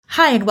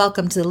Hi, and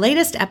welcome to the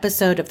latest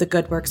episode of the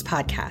Good Works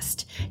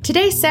podcast.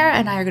 Today, Sarah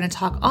and I are going to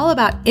talk all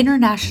about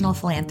international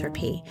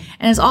philanthropy.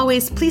 And as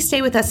always, please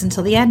stay with us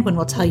until the end when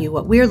we'll tell you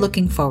what we're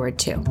looking forward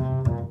to.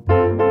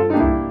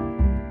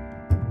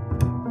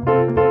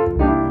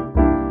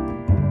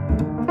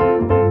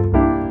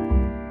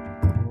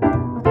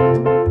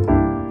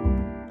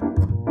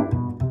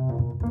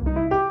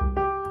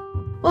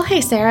 Well,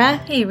 hey, Sarah.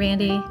 Hey,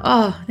 Randy.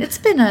 Oh, it's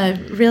been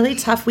a really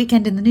tough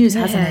weekend in the news,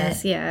 hasn't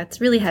it? Yeah, it's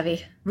really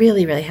heavy.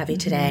 Really, really heavy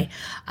today.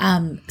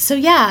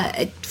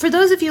 For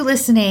those of you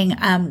listening,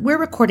 we're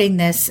recording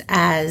this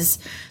as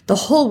the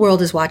whole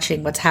world is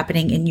watching what's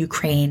happening in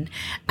Ukraine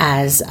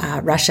as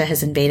Russia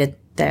has invaded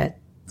a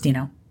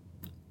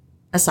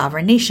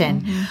sovereign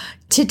nation. Mm-hmm.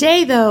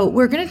 Today, though,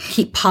 we're going to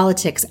keep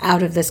politics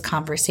out of this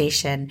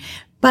conversation.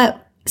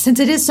 But since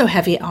it is so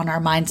heavy on our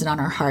minds and on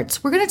our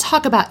hearts, we're going to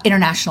talk about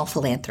international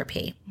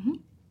philanthropy. Mm-hmm.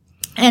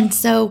 And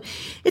so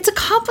it's a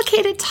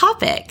complicated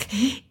topic.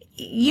 Mm-hmm.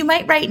 You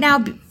might right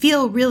now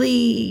feel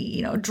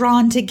really,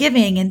 drawn to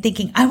giving and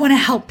thinking, I want to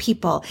help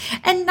people.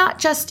 And not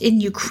just in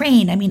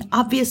Ukraine. I mean,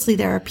 obviously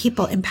there are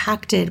people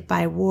impacted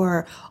by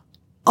war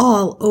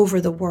all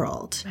over the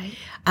world. Right.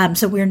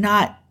 So we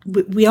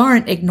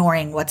aren't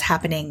ignoring what's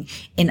happening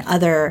in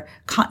other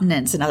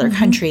continents and other mm-hmm.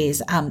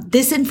 countries.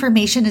 This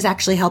information is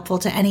actually helpful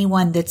to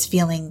anyone that's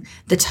feeling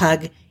the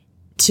tug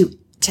to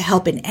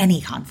help in any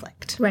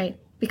conflict. Right.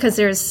 Because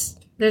there's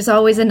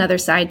always another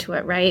side to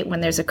it, right?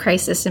 When there's a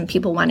crisis and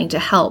people wanting to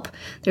help,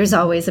 there's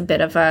always a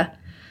bit of a,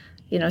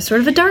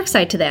 sort of a dark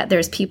side to that.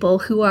 There's people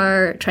who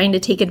are trying to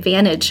take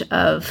advantage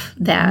of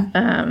that,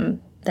 mm-hmm.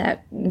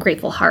 That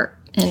grateful heart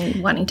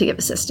and wanting to give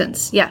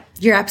assistance. Yeah.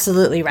 You're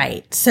absolutely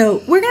right.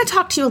 So we're going to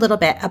talk to you a little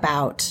bit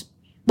about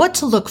what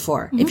to look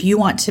for mm-hmm. if you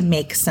want to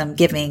make some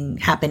giving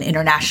happen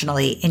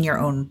internationally in your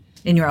own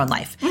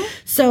life. Mm-hmm.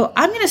 So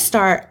I'm going to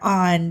start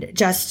on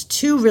just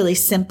two really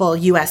simple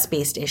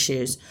US-based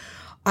issues.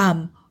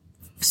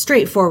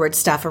 Straightforward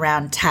stuff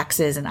around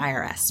taxes and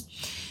IRS.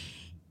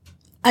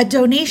 A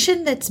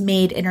donation that's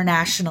made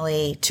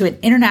internationally to an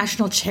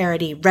international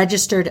charity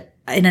registered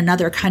in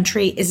another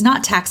country is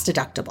not tax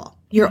deductible.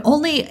 You're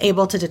only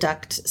able to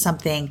deduct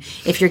something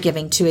if you're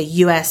giving to a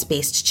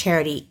U.S.-based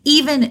charity.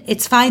 Even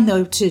it's fine,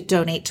 though, to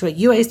donate to a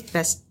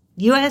U.S.-based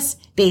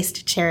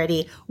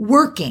charity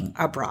working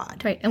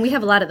abroad. Right. And we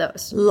have a lot of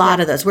those. A lot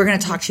of those. We're going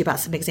to talk to you about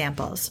some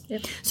examples.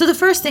 Yep. So the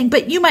first thing,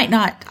 but you might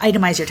not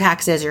itemize your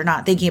taxes. You're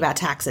not thinking about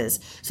taxes.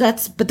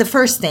 But the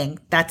first thing,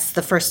 that's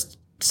the first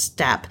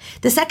step.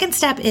 The second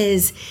step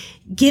is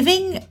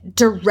giving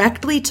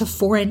directly to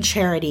foreign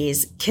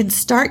charities can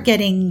start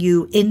getting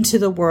you into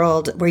the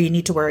world where you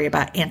need to worry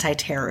about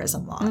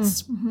anti-terrorism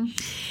laws. Mm-hmm.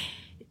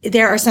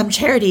 There are some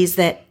charities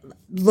that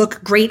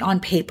look great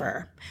on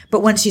paper,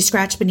 but once you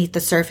scratch beneath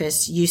the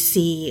surface, you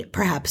see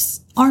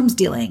perhaps arms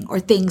dealing or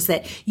things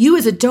that you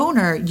as a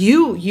donor,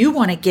 you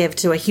want to give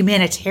to a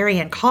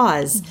humanitarian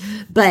cause.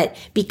 Mm-hmm. But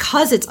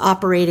because it's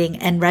operating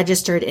and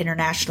registered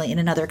internationally in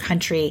another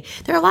country,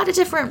 there are a lot of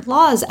different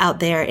laws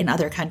out there in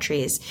other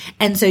countries.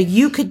 And so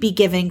you could be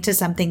giving to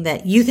something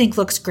that you think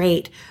looks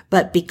great,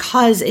 but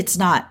because it's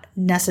not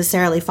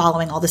necessarily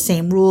following all the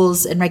same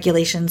rules and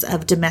regulations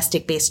of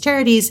domestic-based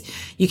charities,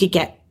 you could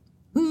get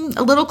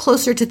a little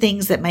closer to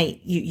things that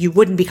you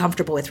wouldn't be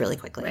comfortable with really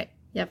quickly. Right.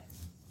 Yep.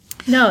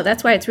 No,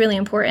 that's why it's really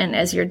important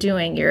as you're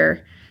doing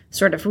your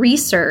sort of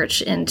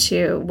research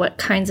into what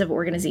kinds of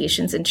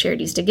organizations and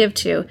charities to give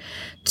to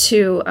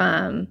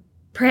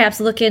perhaps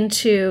look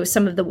into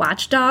some of the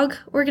watchdog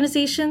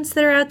organizations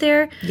that are out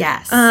there.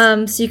 Yes.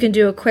 So you can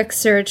do a quick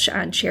search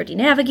on Charity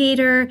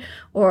Navigator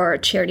or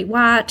Charity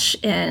Watch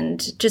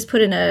and just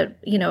put in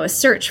a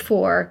search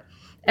for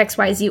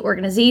XYZ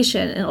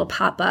organization and it'll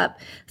pop up.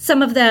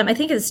 Some of them, I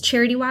think it's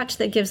Charity Watch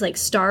that gives like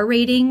star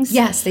ratings.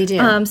 Yes, they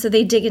do. So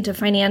they dig into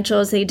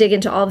financials. They dig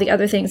into all the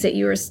other things that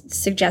you were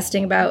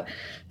suggesting about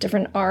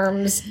different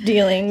arms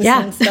dealings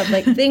and stuff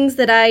like things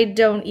that I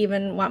don't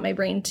even want my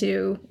brain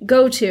to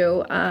go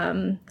to.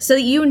 So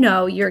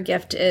that your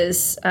gift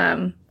is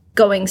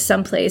going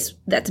someplace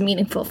that's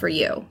meaningful for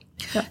you.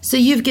 Yep. So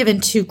you've given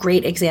two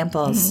great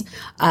examples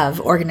mm-hmm. of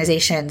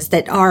organizations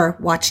that are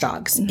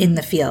watchdogs mm-hmm. in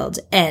the field.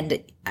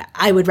 And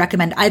I would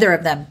recommend either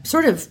of them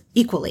sort of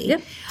equally.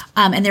 Yep.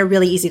 And they're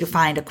really easy to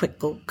find. A quick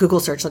Google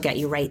search will get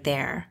you right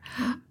there.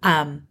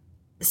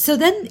 So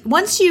then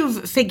once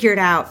you've figured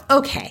out,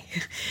 okay,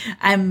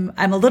 I'm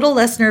a little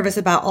less nervous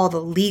about all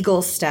the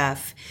legal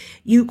stuff,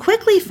 you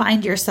quickly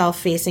find yourself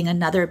facing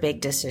another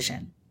big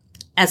decision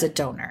as a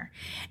donor.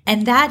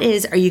 And that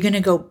is, are you going to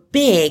go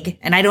big?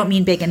 And I don't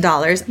mean big in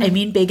dollars. Mm-hmm. I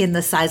mean big in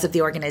the size of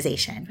the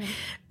organization. Right.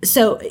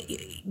 So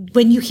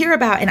when you hear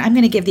about, and I'm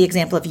going to give the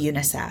example of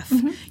UNICEF.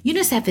 Mm-hmm.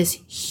 UNICEF is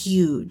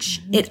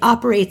huge. Mm-hmm. It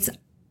operates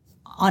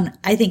on,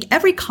 I think,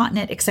 every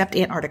continent except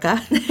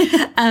Antarctica.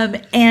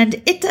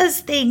 And it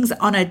does things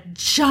on a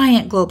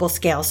giant global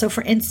scale. So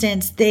for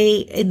instance,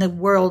 in the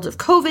world of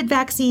COVID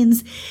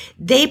vaccines,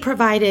 they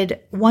provided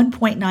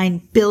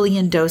 1.9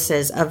 billion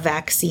doses of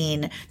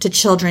vaccine to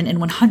children in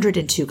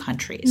 102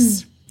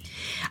 countries.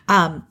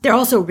 They're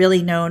also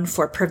really known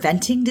for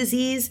preventing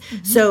disease.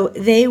 So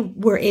they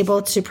were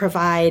able to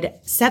provide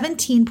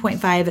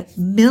 17.5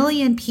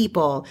 million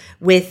people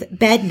with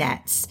bed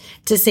nets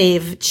to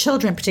save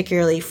children,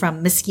 particularly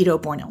from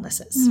mosquito-borne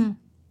illnesses.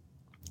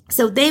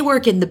 So they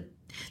work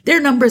their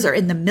numbers are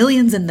in the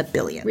millions and the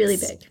billions. Really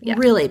big. Yeah.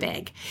 Really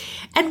big.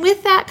 And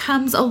with that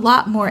comes a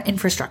lot more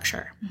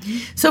infrastructure.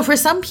 So for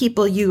some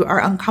people, you are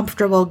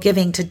uncomfortable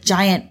giving to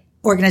giant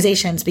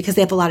organizations because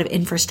they have a lot of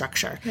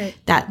infrastructure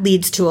that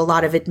leads to a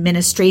lot of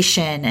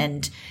administration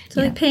and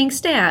so like paying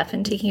staff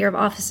and taking care of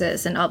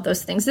offices and all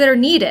those things that are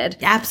needed.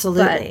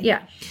 Absolutely. But,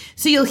 yeah.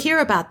 So you'll hear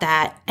about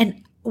that.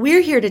 And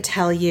we're here to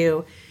tell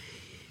you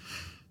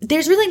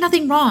there's really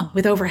nothing wrong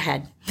with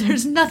overhead.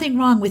 There's nothing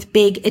wrong with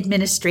big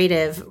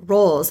administrative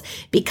roles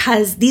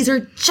because these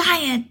are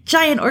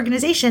giant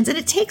organizations and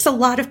it takes a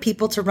lot of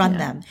people to run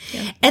them.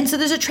 Yeah. And so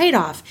there's a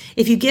trade-off.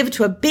 If you give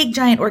to a big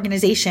giant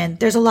organization,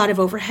 there's a lot of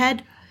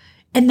overhead.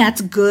 And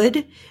that's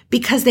good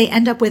because they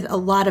end up with a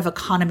lot of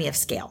economy of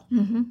scale.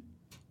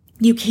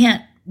 You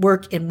can't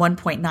work in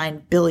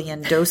 1.9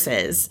 billion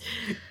doses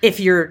if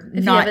you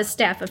have a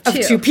staff of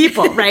two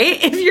people,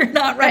 right? If you're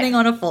not running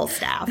on a full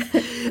staff.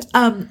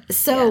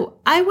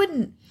 I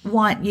wouldn't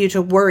want you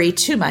to worry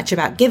too much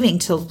about giving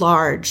to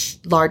large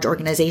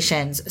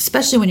organizations,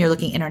 especially when you're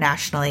looking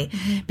internationally,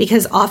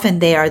 because often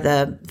they are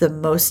the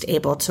most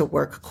able to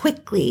work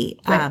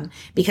quickly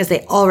because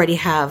they already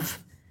have,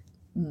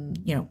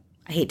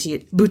 I hate to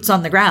use boots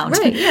on the ground.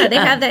 Right. Yeah. They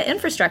have that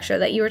infrastructure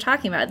that you were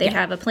talking about. They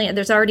have a plan.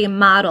 There's already a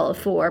model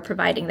for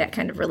providing that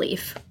kind of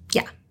relief.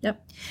 Yeah.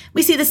 Yep.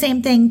 We see the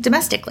same thing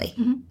domestically.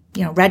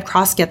 Red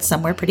Cross gets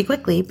somewhere pretty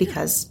quickly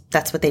because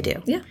that's what they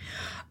do. Yeah.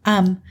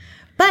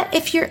 But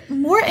if you're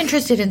more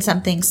interested in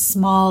something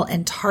small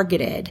and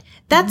targeted,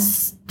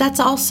 that's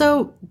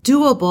also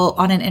doable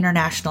on an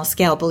international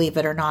scale, believe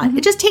it or not.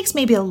 It just takes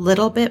maybe a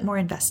little bit more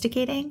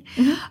investigating.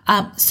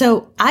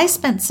 So I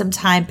spent some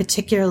time,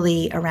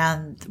 particularly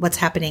around what's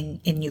happening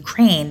in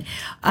Ukraine,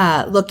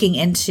 looking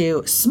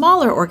into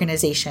smaller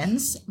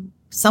organizations,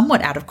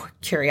 somewhat out of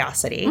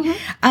curiosity,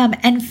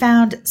 and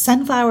found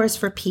Sunflowers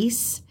for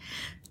Peace.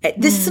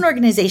 This is an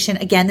organization,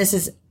 again, this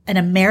is a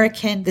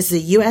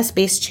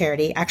U.S.-based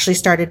charity, actually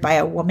started by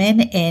a woman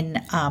in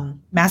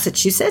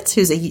Massachusetts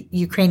who's a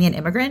Ukrainian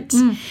immigrant.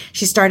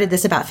 She started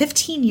this about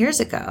 15 years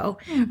ago,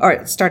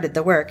 or started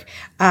the work,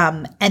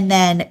 and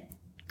then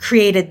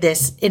created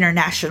this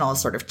international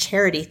sort of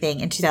charity thing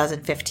in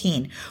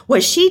 2015.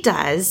 What she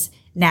does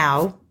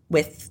now,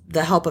 with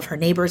the help of her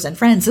neighbors and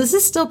friends, this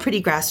is still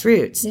pretty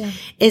grassroots,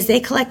 is they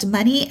collect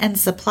money and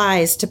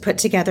supplies to put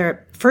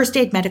together first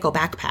aid medical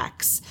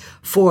backpacks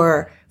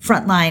for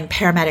frontline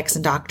paramedics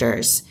and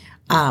doctors,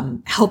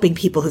 helping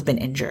people who've been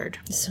injured.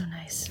 So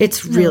nice.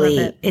 It's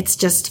really, it's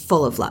just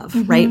full of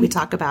love, right? We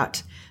talk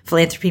about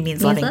philanthropy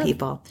means loving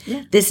people.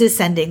 Yeah. This is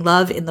sending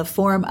love in the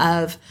form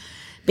of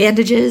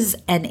bandages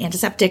and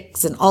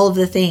antiseptics and all of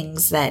the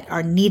things that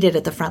are needed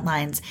at the front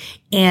lines.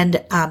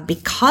 And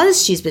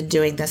because she's been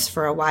doing this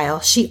for a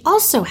while, she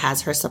also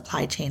has her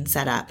supply chain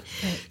set up.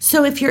 Right.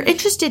 So if you're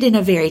interested in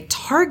a very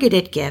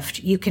targeted gift,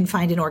 you can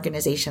find an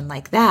organization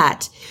like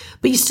that.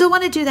 But you still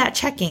want to do that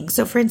checking.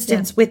 So for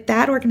instance, with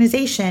that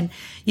organization,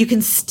 you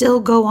can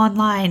still go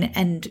online,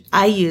 and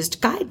I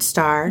used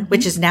GuideStar,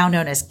 which is now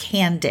known as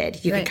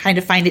Candid. You can kind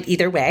of find it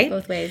either way.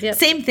 Both ways, yep.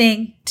 Same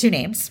thing, two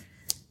names.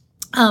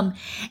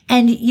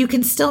 And you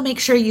can still make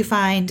sure you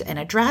find an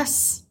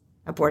address,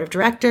 a board of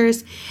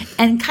directors,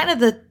 and kind of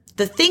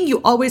the thing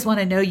you always want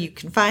to know you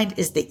can find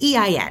is the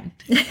EIN.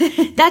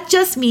 That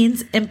just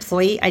means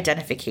employee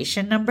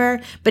identification number.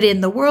 But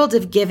in the world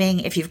of giving,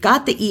 if you've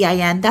got the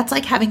EIN, that's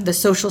like having the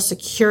social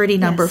security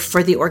number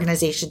for the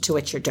organization to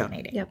which you're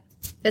donating. Yep.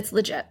 It's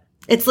legit.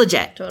 It's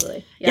legit.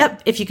 Totally.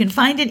 Yep. If you can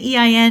find an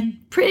EIN,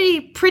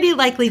 pretty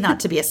likely not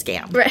to be a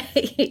scam.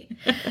 Right.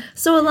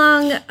 So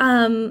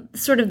along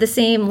sort of the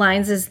same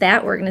lines as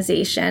that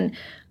organization,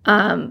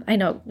 I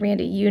know,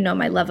 Randy, you know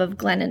my love of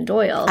Glennon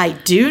Doyle. I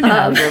do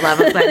know your love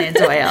of Glennon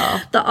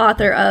Doyle. The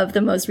author of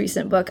the most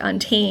recent book,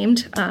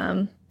 Untamed.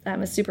 I'm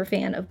a super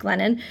fan of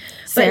Glennon.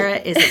 Sarah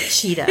is a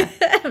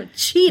cheetah.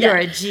 Cheetah. You're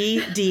a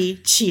GD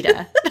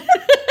cheetah.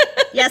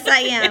 Yes, I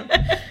am.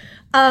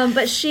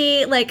 But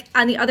she, like,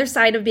 on the other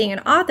side of being an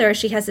author,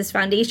 she has this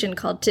foundation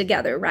called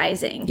Together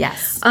Rising.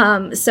 Yes.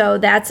 So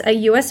that's a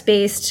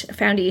U.S.-based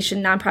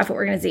foundation, nonprofit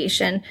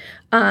organization,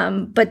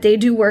 but they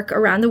do work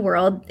around the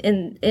world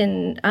in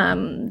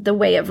the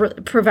way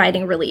of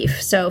providing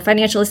relief. So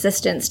financial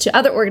assistance to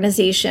other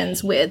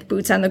organizations with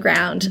boots on the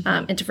ground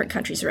in different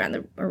countries around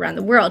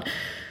the world.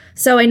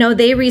 So I know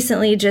they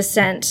recently just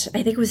sent,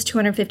 I think it was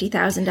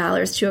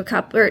 $250,000 to a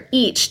couple, or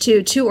each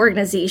to two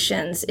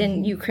organizations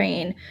in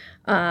Ukraine.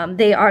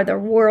 They are the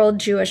World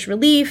Jewish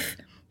Relief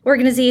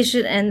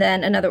Organization and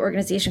then another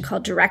organization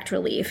called Direct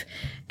Relief.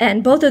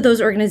 And both of those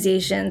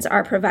organizations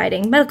are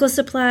providing medical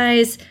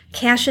supplies,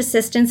 cash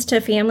assistance to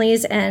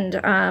families and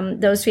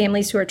those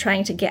families who are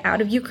trying to get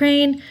out of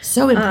Ukraine.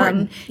 So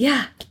important.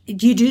 Yeah.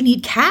 You do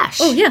need cash.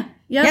 Oh, yeah.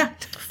 Yeah.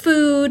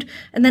 food.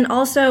 And then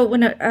also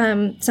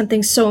when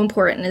something so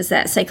important is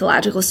that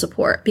psychological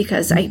support,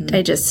 because I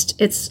just,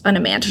 it's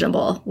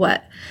unimaginable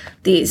what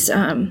these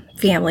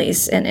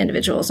families and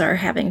individuals are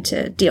having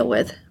to deal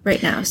with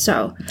right now.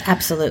 So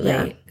absolutely.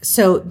 Yeah.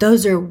 So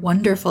those are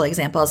wonderful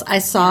examples. I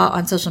saw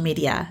on social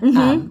media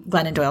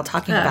Glennon Doyle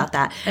talking about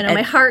that. I know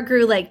my heart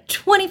grew like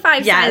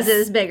 25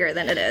 sizes bigger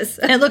than it is.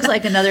 And it looks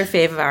like another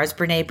fave of ours,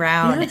 Brene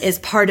Brown, is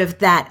part of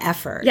that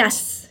effort.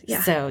 Yes.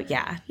 Yeah. So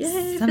yeah.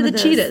 Yay for the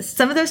cheetahs.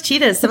 Some of those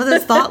cheetahs, some of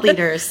those thought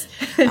leaders,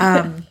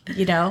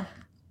 you know,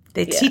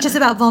 they teach us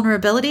about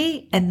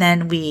vulnerability, and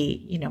then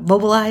we, you know,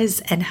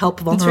 mobilize and help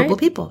vulnerable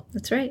people.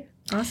 That's right.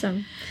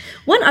 Awesome.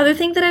 One other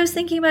thing that I was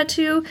thinking about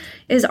too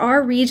is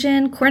our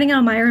region,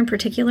 Corning-on-Mire in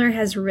particular,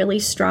 has really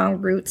strong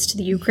roots to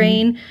the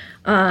Ukraine.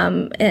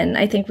 And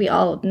I think we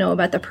all know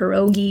about the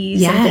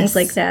pierogies and things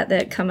like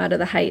that come out of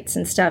the heights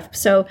and stuff.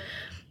 So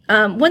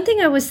one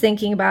thing I was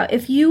thinking about,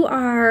 if you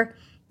are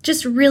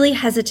just really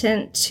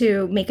hesitant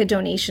to make a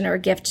donation or a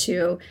gift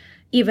to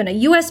even a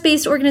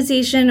U.S.-based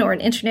organization or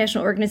an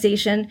international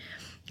organization,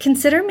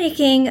 consider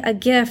making a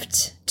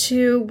gift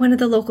to one of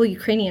the local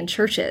Ukrainian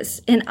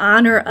churches in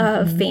honor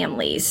of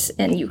families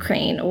in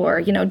Ukraine, or,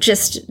 you know,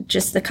 just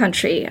the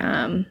country,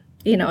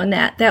 you know, and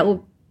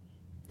that'll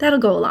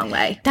go a long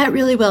way. That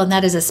really will. And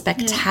that is a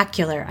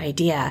spectacular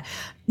idea.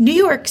 New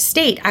York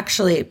State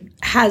actually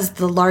has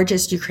the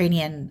largest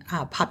Ukrainian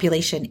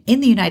population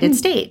in the United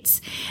States.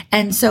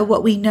 And so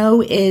what we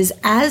know is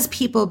as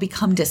people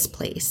become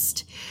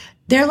displaced,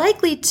 they're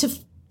likely to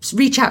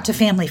reach out to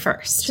family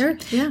first. Sure.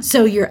 Yeah.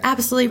 So you're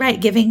absolutely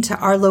right. Giving to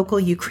our local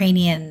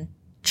Ukrainian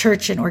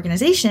church and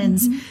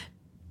organizations,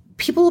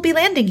 people will be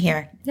landing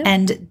here. Yep.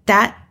 And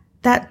that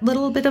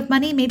little bit of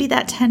money, maybe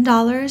that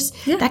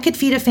 $10, that could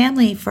feed a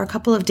family for a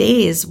couple of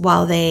days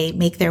while they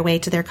make their way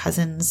to their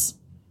cousin's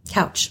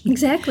couch.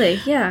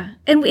 Exactly. Yeah.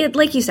 And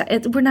like you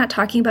said, we're not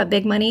talking about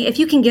big money. If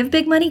you can give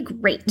big money,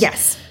 great.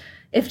 Yes.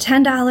 If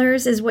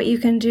 $10 is what you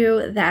can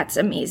do, that's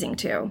amazing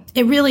too.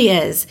 It really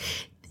is.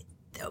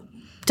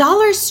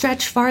 Dollars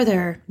stretch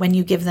farther when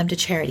you give them to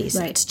charities.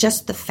 Right. It's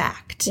just the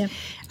fact. Yep.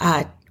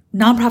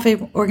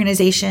 Nonprofit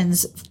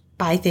organizations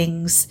buy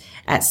things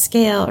at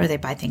scale, or they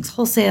buy things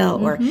wholesale,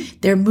 or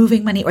they're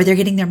moving money, or they're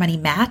getting their money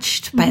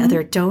matched by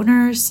other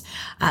donors.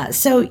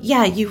 So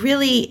yeah, you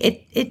really,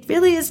 it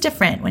really is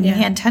different when you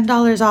hand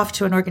 $10 off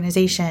to an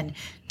organization.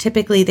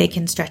 Typically, they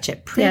can stretch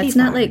it pretty far. Yeah, it's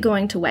not like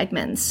going to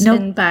Wegmans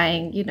and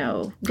buying, you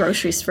know,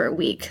 groceries for a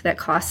week that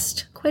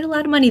cost quite a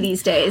lot of money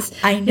these days.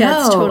 I know.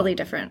 Yeah, it's totally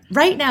different.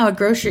 Right now, a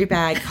grocery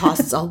bag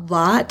costs a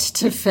lot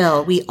to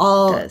fill. We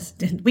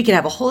could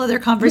have a whole other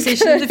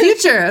conversation in the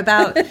future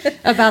about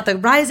the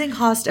rising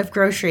cost of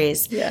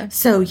groceries. Yeah.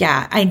 So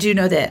yeah, I do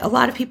know that a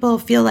lot of people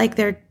feel like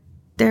their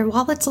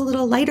wallet's a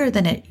little lighter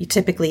than it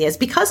typically is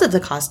because of the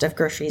cost of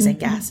groceries and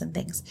gas and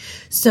things.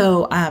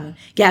 So,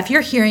 if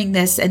you're hearing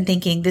this and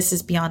thinking this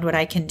is beyond what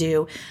I can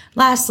do,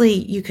 lastly,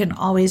 you can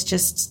always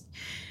just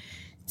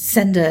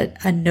send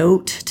a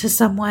note to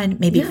someone,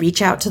 maybe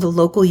reach out to the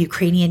local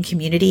Ukrainian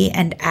community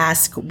and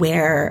ask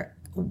where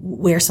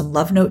some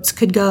love notes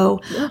could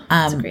go. Yeah,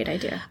 that's a great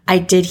idea. I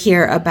did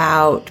hear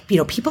about,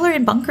 people are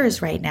in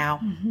bunkers right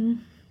now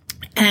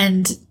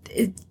and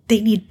they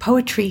need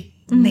poetry.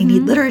 They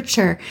need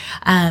literature.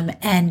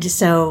 And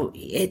so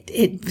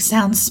it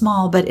sounds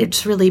small, but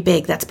it's really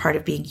big. That's part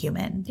of being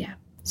human. Yeah.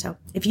 So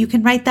if you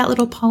can write that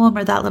little poem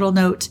or that little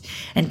note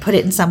and put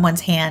it in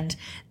someone's hand,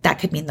 that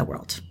could mean the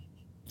world.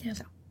 Yeah.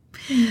 So.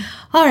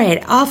 All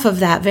right. Off of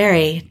that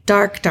very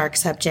dark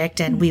subject,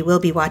 and we will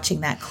be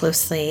watching that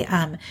closely.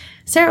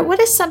 Sarah, what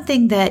is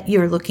something that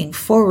you're looking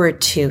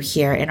forward to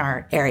here in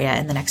our area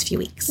in the next few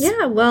weeks?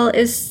 Yeah, well,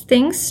 as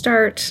things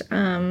start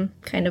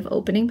kind of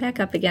opening back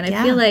up again,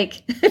 I feel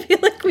like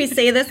we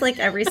say this like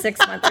every 6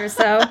 months or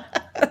so.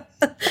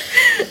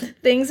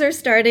 Things are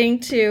starting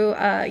to,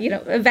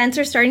 events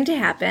are starting to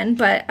happen.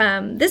 But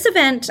this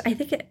event, I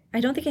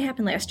don't think it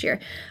happened last year,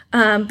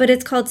 but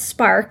it's called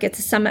Spark. It's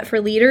a summit for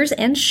leaders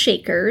and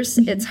shakers.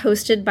 It's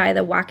hosted by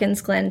the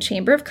Watkins Glen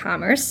Chamber of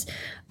Commerce.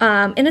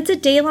 And it's a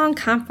day-long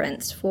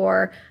conference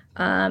for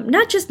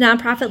not just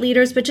nonprofit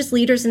leaders, but just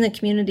leaders in the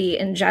community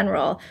in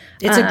general.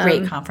 It's a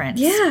great conference.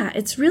 Yeah,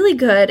 it's really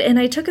good. And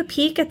I took a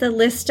peek at the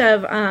list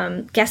of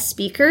guest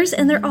speakers,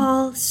 and they're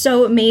all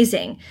so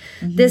amazing.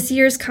 This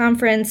year's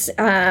conference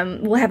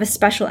will have a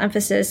special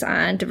emphasis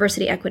on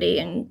diversity, equity,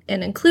 and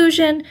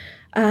inclusion.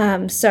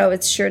 So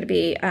it's sure to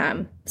be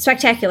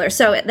spectacular.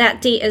 So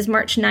that date is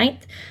March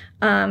 9th.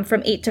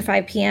 From 8 to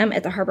 5 p.m.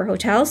 at the Harbor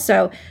Hotel.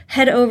 So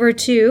head over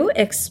to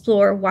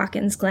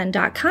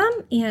explorewatkinsglen.com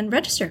and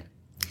register.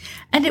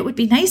 And it would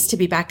be nice to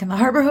be back in the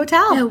Harbor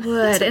Hotel. It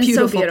would. It's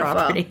so beautiful.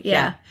 Property.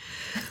 Yeah.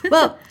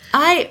 Well,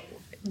 I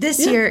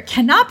this year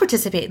cannot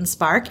participate in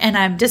Spark, and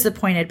I'm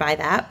disappointed by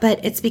that,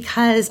 but it's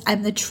because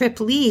I'm the trip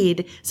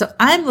lead. So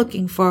I'm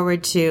looking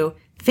forward to,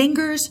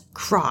 fingers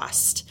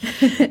crossed,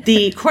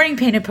 the Corning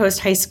Painted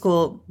Post High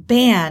School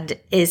band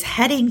is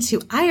heading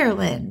to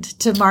Ireland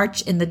to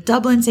march in the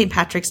Dublin St.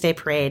 Patrick's Day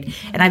Parade.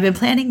 And I've been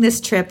planning this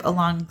trip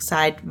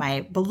alongside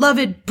my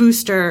beloved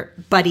booster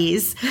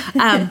buddies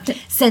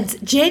since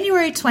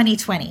January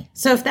 2020.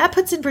 So if that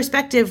puts in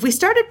perspective, we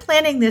started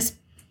planning this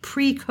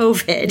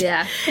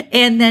pre-COVID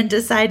and then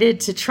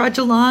decided to trudge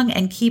along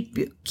and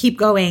keep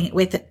going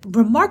with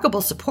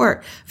remarkable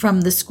support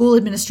from the school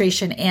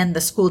administration and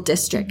the school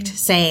district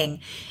saying,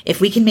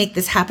 if we can make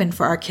this happen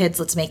for our kids,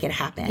 let's make it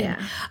happen.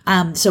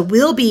 So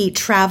we'll be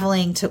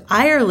traveling to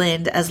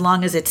Ireland as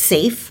long as it's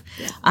safe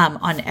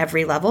on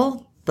every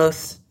level,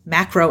 both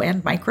macro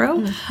and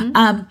micro.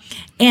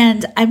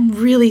 And I'm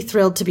really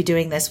thrilled to be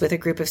doing this with a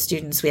group of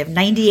students. We have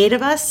 98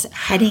 of us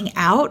heading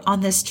out on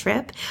this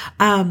trip.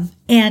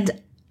 And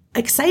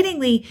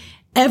excitingly,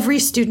 every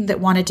student that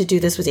wanted to do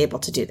this was able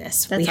to do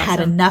this. We had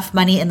enough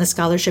money in the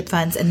scholarship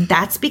funds, and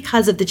that's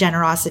because of the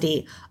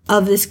generosity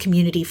of this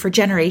community for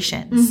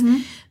generations.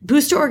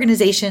 Booster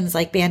organizations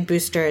like Band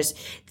Boosters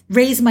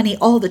raise money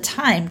all the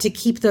time to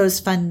keep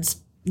those funds,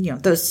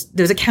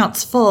 those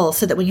accounts full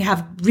so that when you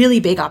have really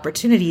big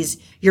opportunities,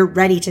 you're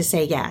ready to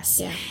say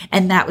yes.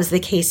 And that was the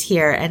case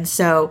here. And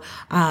so,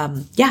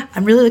 I'm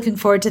really looking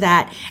forward to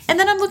that. And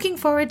then I'm looking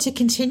forward to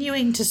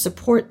continuing to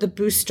support the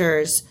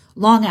boosters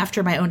long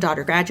after my own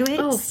daughter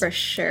graduates. Oh, for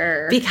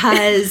sure.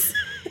 Because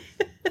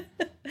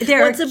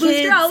once a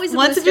booster, always a booster.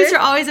 Once a booster,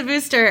 always a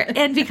booster.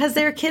 And because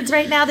there are kids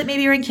right now that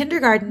maybe are in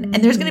kindergarten, and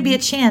there's going to be a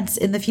chance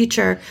in the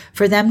future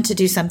for them to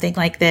do something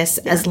like this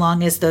as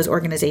long as those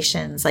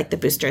organizations like the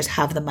boosters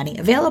have the money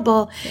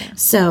available.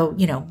 So,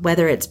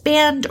 whether it's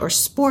band or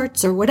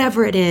sports or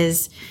whatever it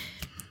is,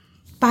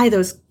 buy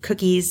those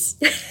cookies,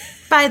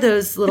 buy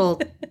those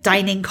little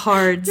dining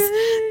cards,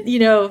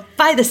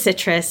 buy the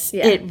citrus.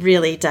 It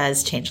really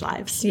does change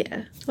lives.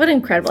 What an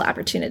incredible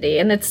opportunity.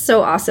 And it's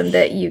so awesome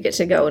that you get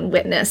to go and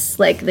witness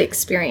the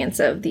experience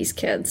of these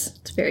kids.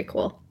 It's very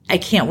cool. I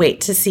can't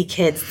wait to see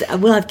kids.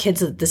 We'll have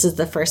kids that this is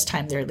the first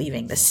time they're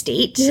leaving the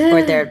state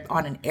or they're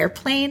on an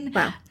airplane.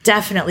 Wow.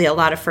 Definitely a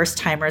lot of first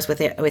timers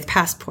with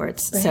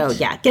passports. Right. So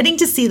getting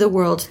to see the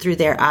world through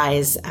their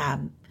eyes.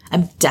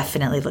 I'm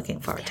definitely looking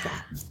forward to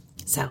that.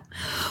 So,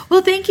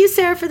 well, thank you,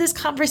 Sarah, for this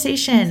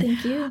conversation.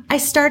 Thank you. I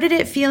started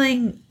it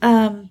feeling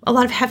a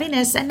lot of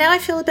heaviness, and now I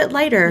feel a bit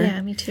lighter. Yeah,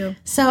 me too.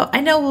 So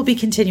I know we'll be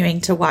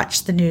continuing to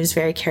watch the news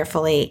very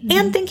carefully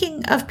and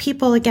thinking of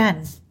people,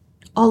 again,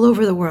 all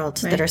over the world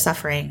that are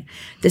suffering.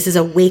 This is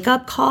a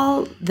wake-up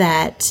call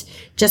that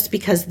just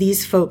because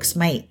these folks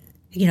might,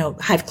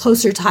 have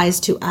closer ties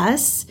to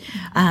us,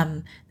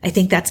 I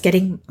think that's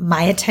getting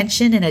my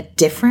attention in a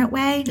different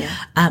way.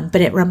 But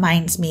it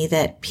reminds me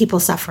that people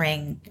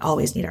suffering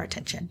always need our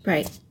attention.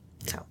 Right.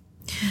 So,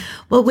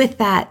 well, with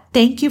that,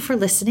 thank you for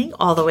listening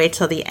all the way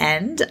till the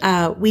end.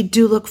 We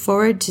do look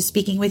forward to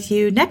speaking with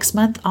you next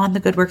month on the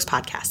Good Works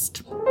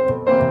podcast.